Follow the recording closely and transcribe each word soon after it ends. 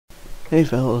Hey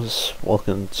fellas,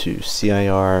 welcome to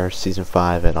CIR Season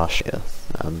 5 at Austria.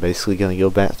 I'm basically going to go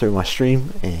back through my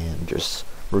stream and just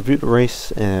review the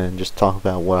race and just talk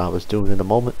about what I was doing in the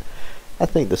moment. I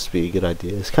think this would be a good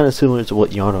idea. It's kind of similar to what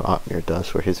A1-Ring does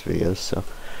for his videos, so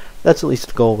that's at least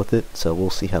the goal with it, so we'll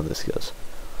see how this goes.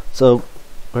 So,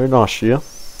 we're in Austria,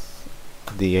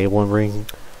 the A1-Ring,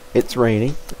 it's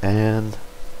raining, and,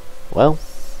 well,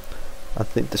 I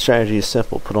think the strategy is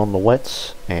simple. Put on the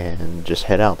wets and just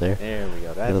head out there. There we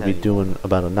go. Gonna be doing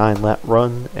about a 9-lap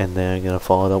run, and then gonna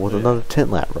follow it up with another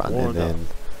 10-lap run, and then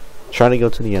try to go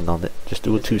to the end on it. Just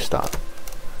do a 2-stop.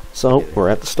 So we're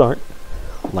at the start.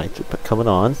 Lights are coming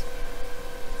on.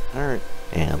 Alright.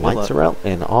 And lights are out,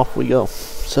 and off we go.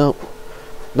 So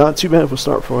not too bad of a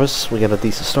start for us. We got a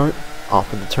decent start.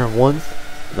 Off into turn 1.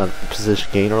 Not a position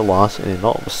gain or loss, and then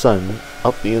all of a sudden,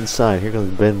 up the inside, here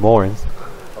comes Ben Morin.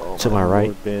 To my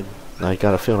right, I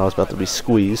got a feeling I was about to be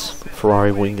squeezed.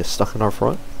 Ferrari wing is stuck in our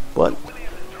front, but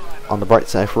on the bright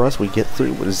side for us, we get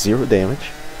through with 0 damage,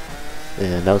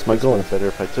 and that was my goal.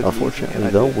 Unfortunately,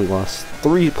 though, we lost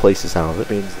 3 places out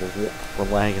of it. We're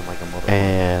lagging like a mother.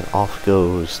 And off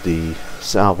goes the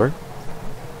Salver.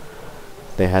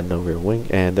 They had no rear wing,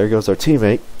 and there goes our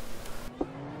teammate.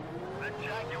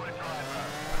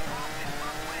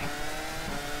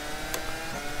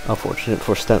 Unfortunate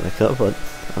for Stepnica, but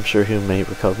I'm sure he may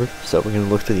recover. So we're going to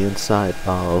look to the inside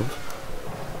of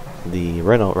the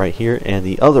Renault right here, and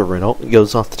the other Renault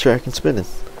goes off the track and spinning.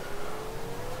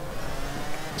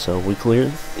 So we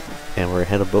cleared, and we're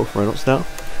ahead of both Renaults now,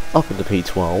 up into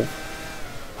P12.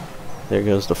 There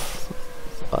goes the,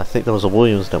 I think there was a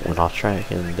Williams that went off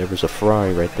track, and there was a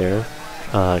Ferrari right there,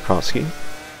 Kronsky.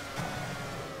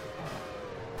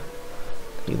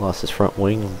 He lost his front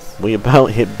wing. We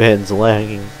about hit Ben's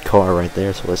lagging car right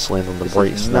there, so let's land on the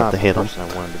brakes not to hit him.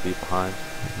 I wanted to be behind.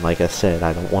 Like I said,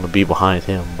 I don't want to be behind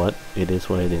him, but it is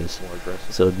what it is.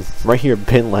 So right here,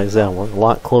 Ben lags out. We're a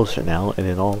lot closer now, and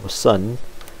then all of a sudden,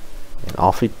 and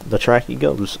off the track he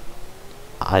goes.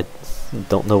 I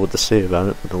don't know what to say about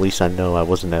it, but at least I know I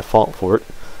wasn't at fault for it.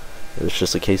 It was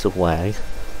just a case of lag.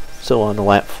 So on the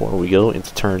lap 4 we go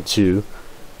into turn 2.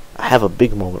 I have a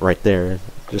big moment right there.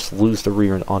 Just lose the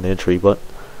rear on entry, but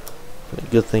a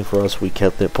good thing for us, we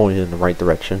kept it pointed in the right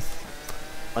direction.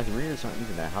 My rears aren't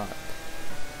even that hot.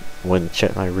 Wouldn't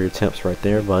check my rear temps right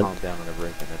there, but calm down on the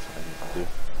brake, and that's what I need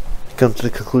to do. Come to the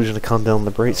conclusion to calm down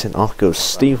the brakes, and off goes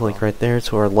Steve Link right there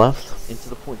to our left. Into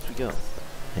the points we go.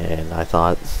 And I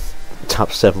thought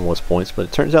top 7 was points, but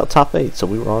it turns out top 8, so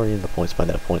we were already in the points by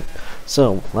that point.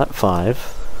 So lap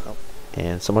 5,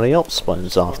 and somebody else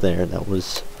sponges off there. That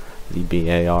was the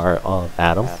BAR of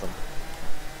Adam.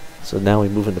 So now we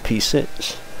move into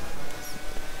P6,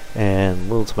 and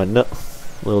little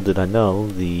did I know,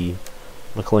 the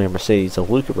McLaren Mercedes of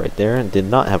Luca right there, and did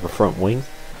not have a front wing.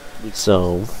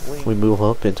 So we move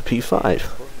up into P5,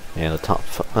 and the top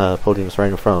podium is right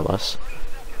in front of us.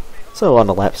 So on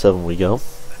to lap 7 we go.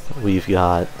 We've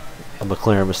got a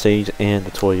McLaren Mercedes and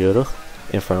a Toyota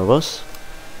in front of us.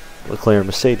 McLaren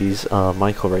Mercedes,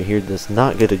 Michael right here does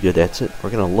not get a good exit.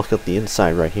 We're going to look up the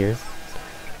inside right here.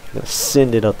 Going to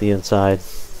send it up the inside,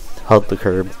 hug the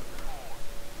curb,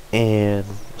 and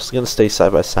it's going to stay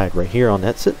side by side right here on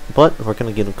exit, but we're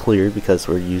going to get them cleared because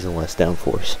we're using less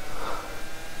downforce.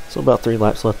 So about 3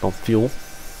 laps left on fuel.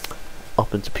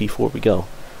 Up into P4 we go.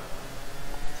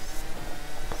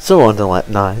 So on to lap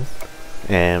 9,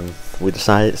 and we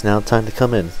decided it's now time to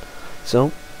come in.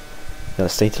 So gotta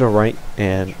stay to the right,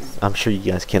 and I'm sure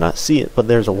you guys cannot see it, but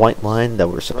there's a white line that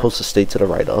we're supposed to stay to the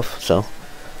right of. So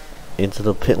into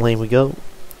the pit lane we go,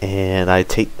 and I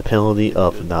take the penalty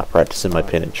of not practicing my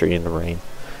pit entry in the rain.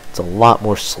 It's a lot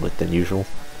more slick than usual,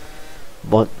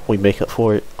 but we make up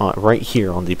for it right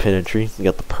here on the pit entry. We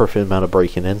got the perfect amount of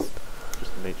braking in,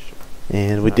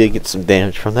 and we did get some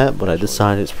damage from that, but I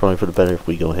decided it's probably for the better if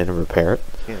we go ahead and repair it.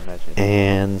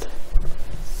 And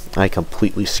I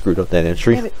completely screwed up that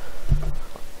entry.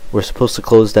 We're supposed to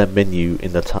close that menu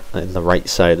in the right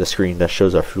side of the screen that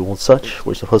shows our fuel and such.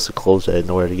 We're supposed to close that in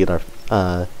order to get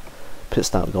our pit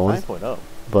stop going. 9.0.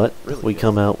 But we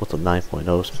come out with a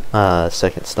 9.0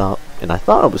 second stop, and I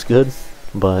thought it was good,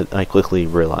 but I quickly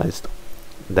realized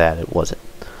that it wasn't.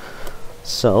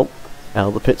 So out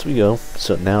of the pits we go.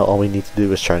 So now all we need to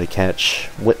do is try to catch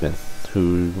Whitman,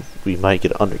 who we might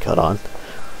get an undercut on.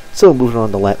 So moving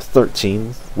on to lap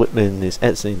 13, Whitman is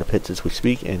exiting the pits as we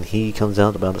speak, and he comes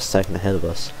out about a second ahead of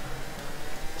us.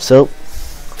 So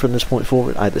from this point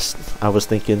forward, I was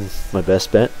thinking my best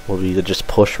bet will be to just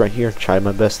push right here and try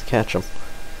my best to catch him.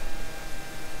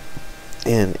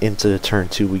 And into turn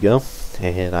 2 we go,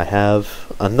 and I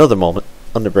have another moment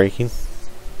under braking.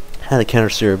 Had to counter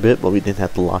steer a bit, but we didn't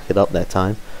have to lock it up that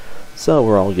time. So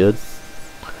we're all good.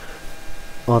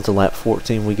 On to lap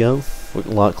 14 we go. We're a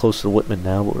lot closer to Whitman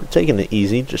now, but we're taking it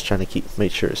easy, just trying to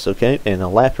make sure it's okay. And a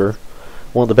lapper,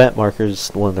 one of the back markers,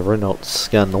 one of the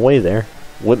Renaults got in the way there.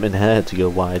 Whitman had to go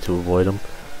wide to avoid him.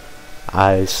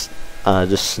 I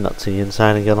just snuck to the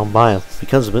inside and got on by him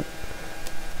because of it.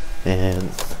 And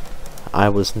I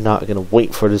was not going to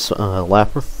wait for this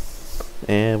lapper.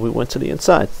 And we went to the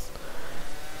inside.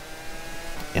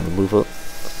 And we move up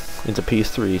into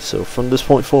P3. So from this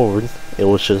point forward, it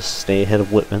was just stay ahead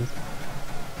of Whitman.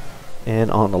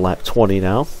 And on to lap 20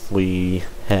 now. We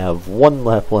have one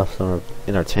lap left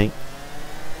in our tank.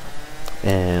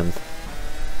 And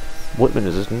Whitman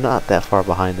is not that far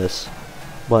behind us.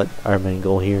 But our main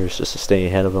goal here is just to stay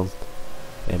ahead of him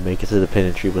and make it to the pit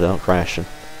entry without crashing.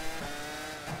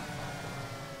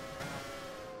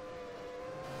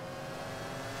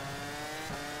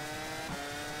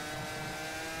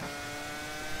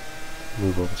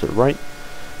 Move over to the right,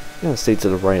 and stay to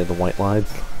the right of the white line.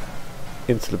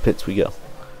 Into the pits we go.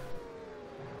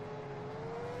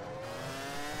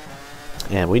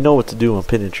 And we know what to do on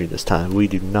pit entry this time. We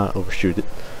do not overshoot it.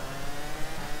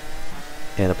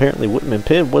 And apparently Whitman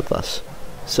pitted with us.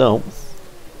 So,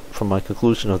 from my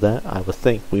conclusion of that, I would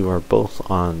think we were both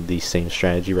on the same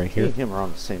strategy right here. Me and him are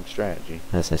on the same strategy.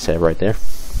 As I said right there.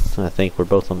 I think we're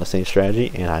both on the same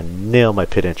strategy, and I nailed my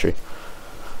pit entry.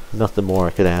 Nothing more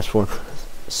I could ask for.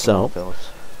 So, fellas,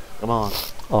 come on.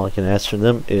 All I can ask from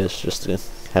them is just to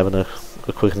have a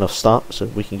quick enough stop so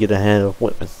we can get ahead of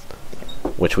Whitman,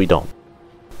 which we don't.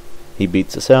 He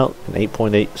beats us out, an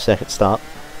 8.8 second stop,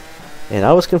 and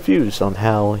I was confused on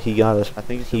how he got us.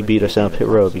 He beat us out pit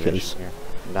road because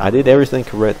I did everything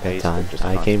correct that time.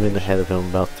 I came in ahead of him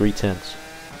about 3/10.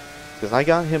 Because I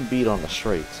got him beat on the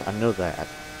straights. I know that.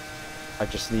 I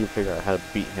just need to figure out how to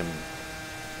beat him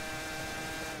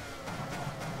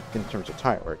in terms of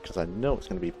tire work, because I know it's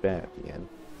going to be bad at the end.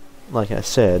 Like I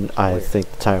said, I think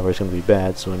the tire wear is going to be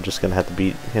bad, so I'm just going to have to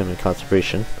beat him in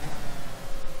conservation.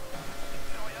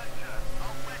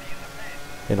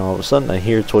 And all of a sudden I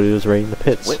hear Toyota's raiding the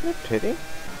pits. Whitman pitting?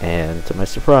 And to my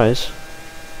surprise,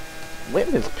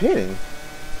 Whitman's pitting?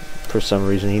 for some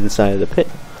reason he decided to pit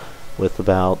with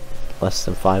about less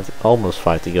than almost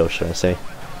 5 to go, should I say.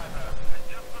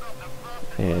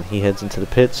 And he heads into the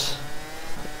pits.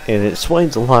 And it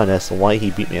explains a lot as to why he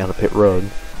beat me out of pit road.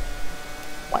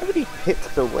 Why would he pit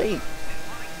so late?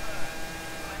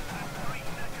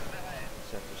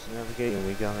 Just navigating,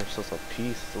 we got ourselves a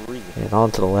P3. And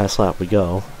on to the last lap we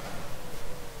go.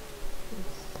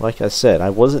 Like I said,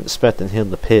 I wasn't expecting him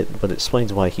to pit, but it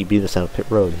explains why he beat us out of pit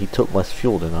road. He took less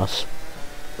fuel than us.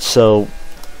 So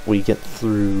we get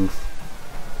through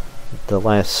the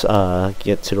last,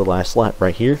 get to the last lap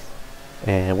right here.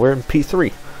 And we're in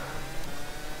P3.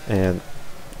 And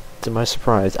to my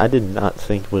surprise, I did not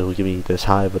think we would be this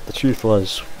high, but the truth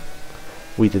was,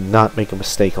 we did not make a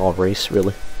mistake all race,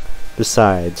 really.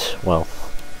 Besides, well,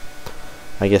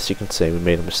 I guess you can say we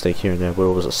made a mistake here and there, but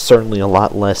it was certainly a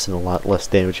lot less and a lot less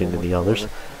damaging than the others.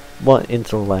 But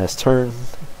into the last turn,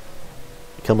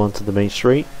 come onto the main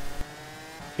straight.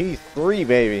 P3,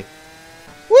 baby!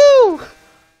 Woo!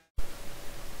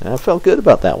 And I felt good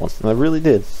about that one, I really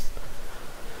did.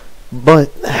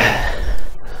 But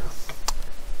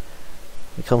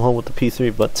we come home with the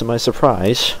P3, but to my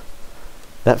surprise,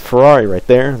 that Ferrari right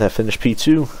there, that finished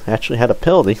P2, actually had a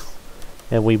penalty,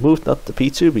 and we moved up to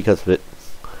P2 because of it.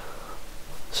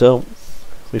 So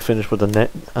we finished with a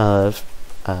net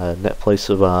place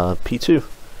of P2.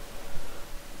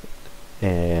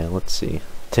 And let's see,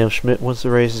 Tim Schmidt wins the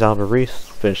race, Albert Reese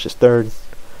finishes third,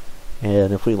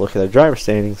 and if we look at our driver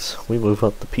standings, we move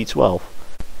up to P12.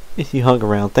 If you hung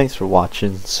around, thanks for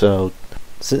watching. So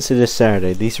since it is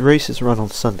Saturday, these races run on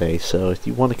Sunday, so if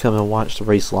you want to come and watch the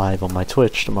race live on my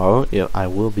Twitch tomorrow, I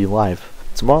will be live.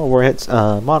 Tomorrow we're at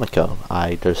Monaco.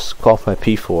 I just qualified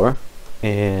P4,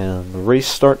 and the race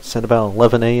starts at about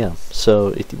 11 a.m. So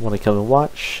if you want to come and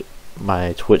watch,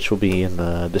 my Twitch will be in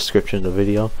the description of the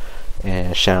video.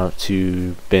 And shout out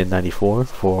to Ben94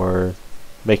 for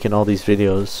making all these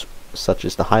videos, such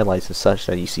as the highlights and such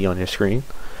that you see on your screen.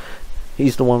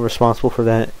 He's the one responsible for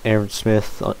that. Aaron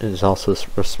Smith is also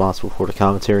responsible for the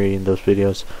commentary in those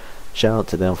videos. Shout out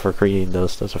to them for creating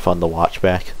those. Those are fun to watch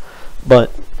back.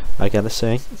 But I gotta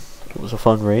say, it was a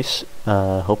fun race.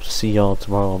 Hope to see y'all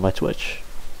tomorrow on my Twitch.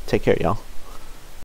 Take care, y'all.